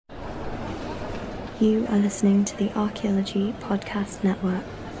You are listening to the Archaeology Podcast Network.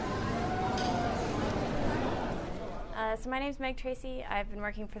 So my name is Meg Tracy. I've been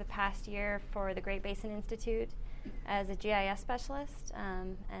working for the past year for the Great Basin Institute as a GIS specialist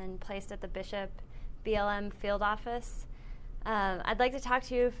and placed at the Bishop BLM field office. I'd like to talk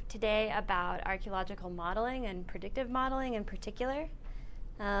to you today about archaeological modeling and predictive modeling in particular,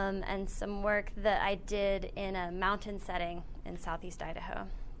 and some work that I did in a mountain setting in southeast Idaho.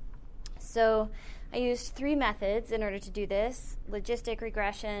 So I used three methods in order to do this: logistic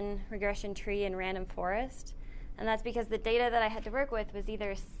regression, regression tree, and random forest. And that's because the data that I had to work with was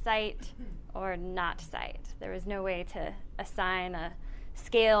either site or not site. There was no way to assign a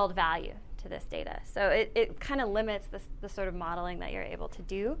scaled value to this data. So it kind of limits the sort of modeling that you're able to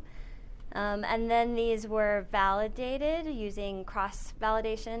do. And then these were validated using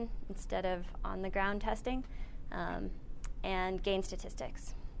cross-validation instead of on-the-ground testing, and gain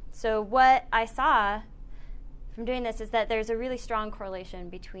statistics. So what I saw from doing this is that there's a really strong correlation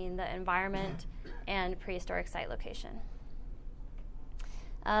between the environment and prehistoric site location.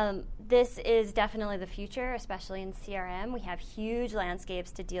 This is definitely the future, especially in CRM. We have huge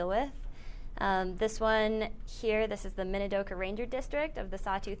landscapes to deal with. This one here, this is the Minidoka Ranger District of the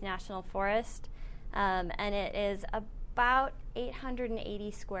Sawtooth National Forest, and it is about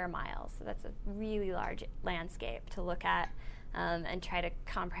 880 square miles. So that's a really large landscape to look at and try to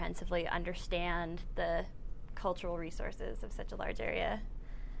comprehensively understand the cultural resources of such a large area.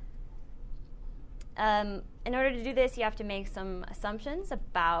 In order to do this, you have to make some assumptions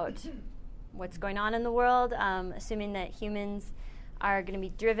about what's going on in the world, assuming that humans are going to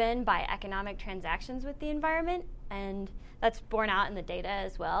be driven by economic transactions with the environment, and that's borne out in the data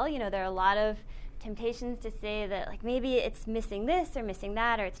as well. You know, there are a lot of temptations to say that, like, maybe it's missing this or missing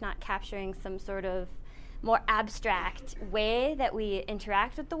that, or it's not capturing some sort of more abstract way that we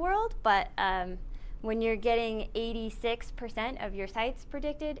interact with the world, but when you're getting 86% of your sites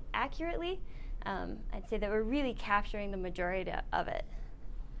predicted accurately, I'd say that we're really capturing the majority of it.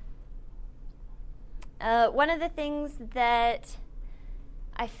 One of the things that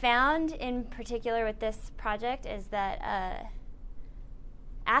I found in particular with this project is that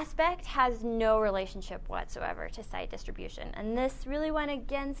aspect has no relationship whatsoever to site distribution. And this really went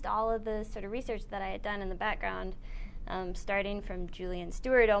against all of the sort of research that I had done in the background. Starting from Julian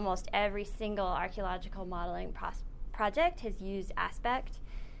Stewart, almost every single archaeological modeling project has used aspect,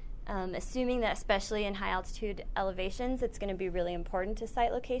 assuming that especially in high altitude elevations, it's going to be really important to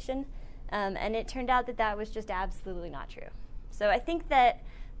site location. And it turned out that that was just absolutely not true. So I think that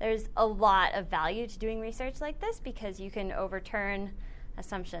there's a lot of value to doing research like this because you can overturn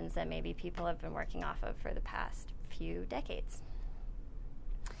assumptions that maybe people have been working off of for the past few decades.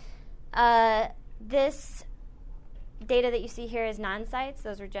 This data that you see here is non-sites.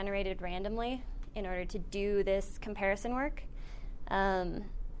 Those were generated randomly in order to do this comparison work. A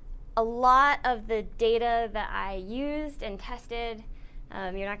lot of the data that I used and tested,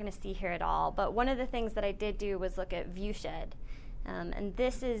 you're not going to see here at all, but one of the things that I did do was look at viewshed. And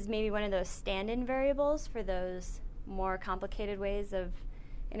this is maybe one of those stand-in variables for those more complicated ways of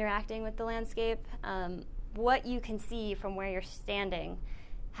interacting with the landscape. What you can see from where you're standing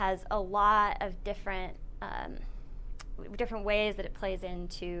has a lot of different ways that it plays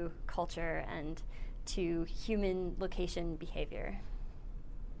into culture and to human location behavior.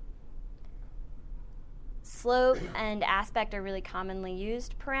 Slope and aspect are really commonly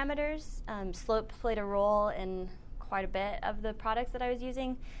used parameters. Slope played a role in quite a bit of the products that I was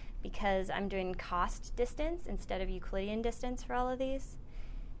using because I'm doing cost distance instead of Euclidean distance for all of these.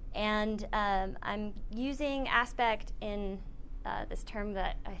 And I'm using aspect in this term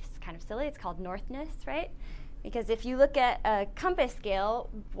that is kind of silly. It's called northness, right? Because if you look at a compass scale,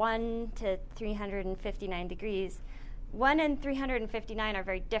 1 to 359 degrees, 1 and 359 are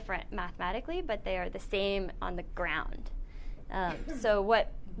very different mathematically, but they are the same on the ground. So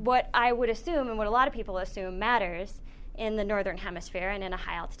what I would assume, and what a lot of people assume matters in the northern hemisphere and in a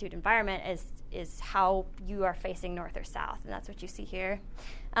high altitude environment is how you are facing north or south, and that's what you see here.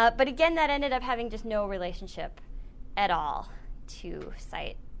 But again, that ended up having just no relationship at all to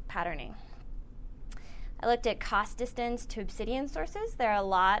site patterning. I looked at cost distance to obsidian sources. There are a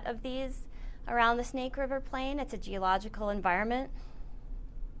lot of these around the Snake River Plain. It's a geological environment.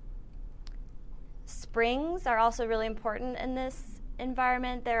 Springs are also really important in this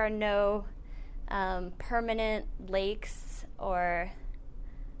environment. There are no permanent lakes or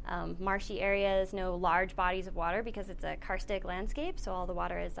marshy areas, no large bodies of water because it's a karstic landscape, so all the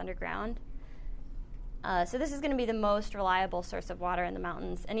water is underground. So this is going to be the most reliable source of water in the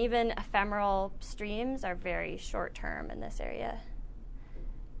mountains, and even ephemeral streams are very short-term in this area.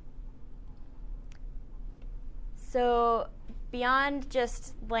 So beyond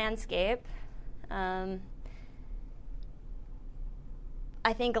just landscape, I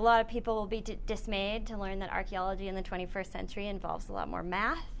think a lot of people will be dismayed to learn that archaeology in the 21st century involves a lot more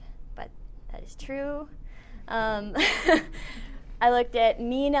math, but that is true. I looked at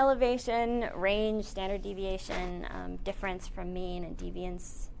mean elevation, range, standard deviation, difference from mean, and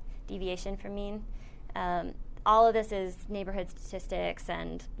deviation from mean. All of this is neighborhood statistics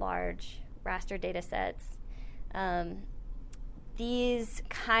and large raster data sets. These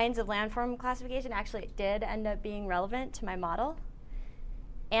kinds of landform classification actually did end up being relevant to my model.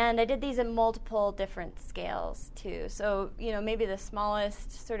 And I did these at multiple different scales too. So, maybe the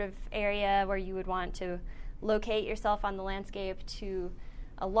smallest sort of area where you would want to locate yourself on the landscape to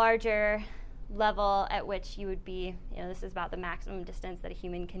a larger level at which you would be, this is about the maximum distance that a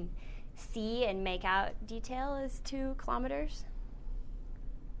human can see and make out detail is 2 kilometers.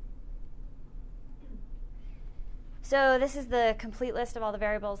 So this is the complete list of all the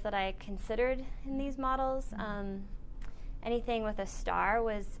variables that I considered in these models. Anything with a star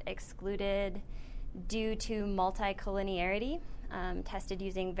was excluded due to multicollinearity, tested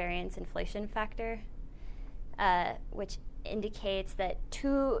using variance inflation factor, which indicates that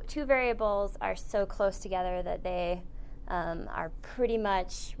two variables are so close together that they are pretty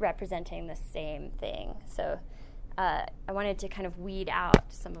much representing the same thing. So I wanted to kind of weed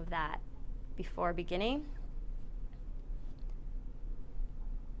out some of that before beginning.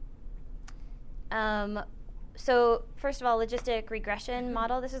 So first of all, logistic regression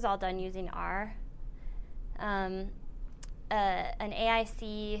model. This is all done using R. An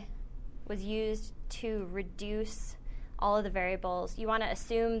AIC was used to reduce all of the variables. You want to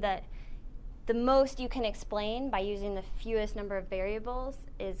assume that the most you can explain by using the fewest number of variables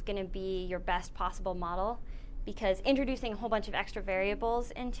is going to be your best possible model, because introducing a whole bunch of extra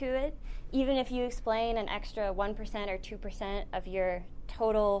variables into it, even if you explain an extra 1% or 2% of your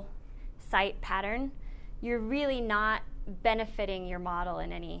total site pattern, you're really not benefiting your model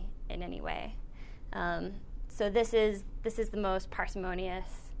in any way. So this is the most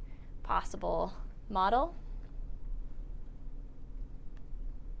parsimonious possible model.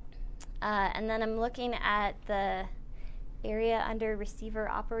 And then I'm looking at the area under receiver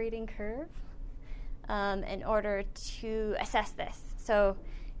operating curve in order to assess this. So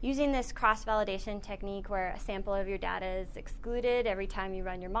using this cross-validation technique where a sample of your data is excluded every time you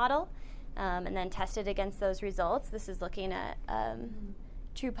run your model, and then tested against those results. This is looking at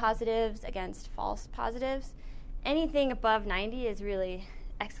true positives against false positives. Anything above 90 is really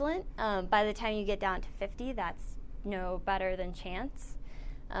excellent. By the time you get down to 50, that's no better than chance.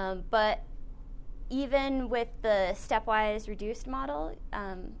 But even with the stepwise reduced model,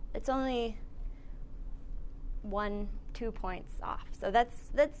 it's only 1-2 points off. So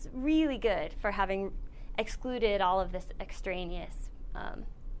that's really good for having excluded all of this extraneous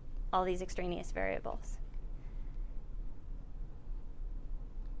all these extraneous variables.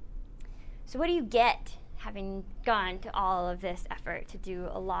 So what do you get having gone to all of this effort to do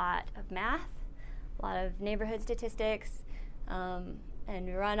a lot of math, a lot of neighborhood statistics, and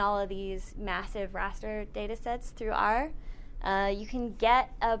run all of these massive raster data sets through R? You can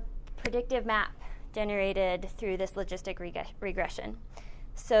get a predictive map generated through this logistic regression.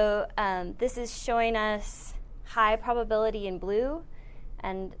 So this is showing us high probability in blue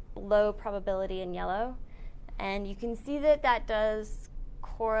and low probability in yellow. And you can see that does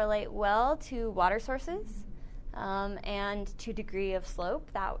correlate well to water sources and to degree of slope.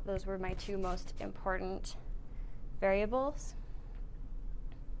 Those were my 2 most important variables.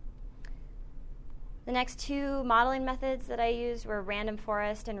 The next 2 modeling methods that I used were random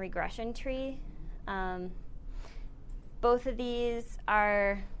forest and regression tree. Both of these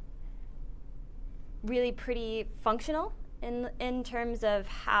are really pretty functional in terms of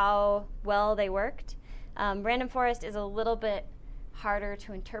how well they worked. Random forest is a little bit harder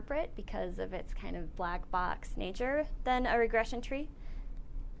to interpret because of its kind of black box nature than a regression tree.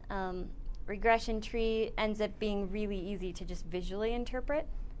 Regression tree ends up being really easy to just visually interpret.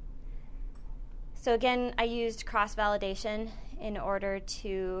 So again, I used cross-validation in order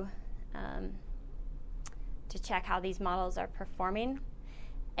to check how these models are performing.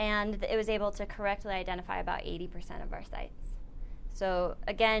 And it was able to correctly identify about 80% of our sites. So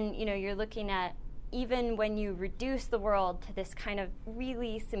again, you're looking at, even when you reduce the world to this kind of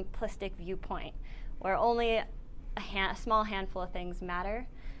really simplistic viewpoint, where only a small handful of things matter,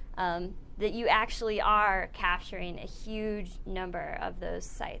 that you actually are capturing a huge number of those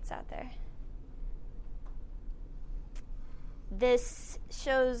sites out there. This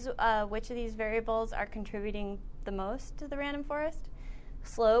shows which of these variables are contributing the most to the random forest.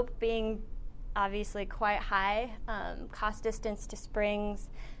 Slope being obviously quite high, cost distance to springs,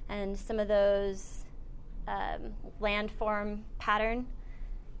 and some of those landform pattern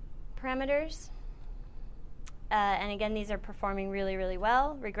parameters. And again, these are performing really, really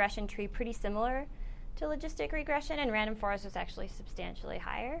well. Regression tree pretty similar to logistic regression, and random forest was actually substantially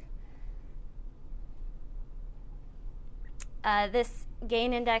higher. This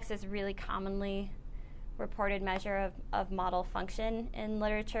gain index is really commonly reported measure of model function in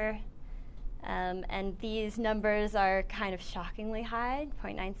literature. And these numbers are kind of shockingly high,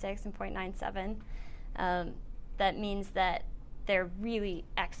 0.96 and 0.97. That means that they're really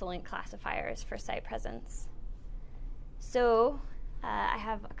excellent classifiers for site presence. So I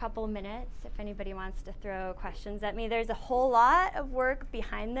have a couple of minutes if anybody wants to throw questions at me. There's a whole lot of work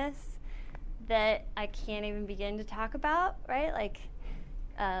behind this that I can't even begin to talk about, right? Like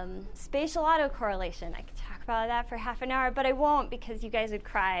spatial autocorrelation. I could talk about that for half an hour, but I won't because you guys would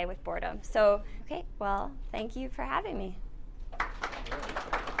cry with boredom. So, okay, well, thank you for having me.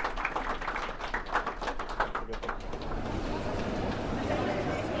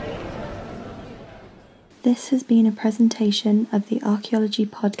 This has been a presentation of the Archaeology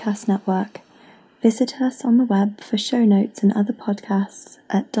Podcast Network. Visit us on the web for show notes and other podcasts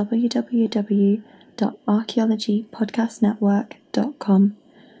at www.archaeologypodcastnetwork.com.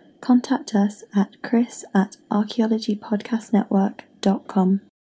 Contact us at chris@archaeologypodcastnetwork.com.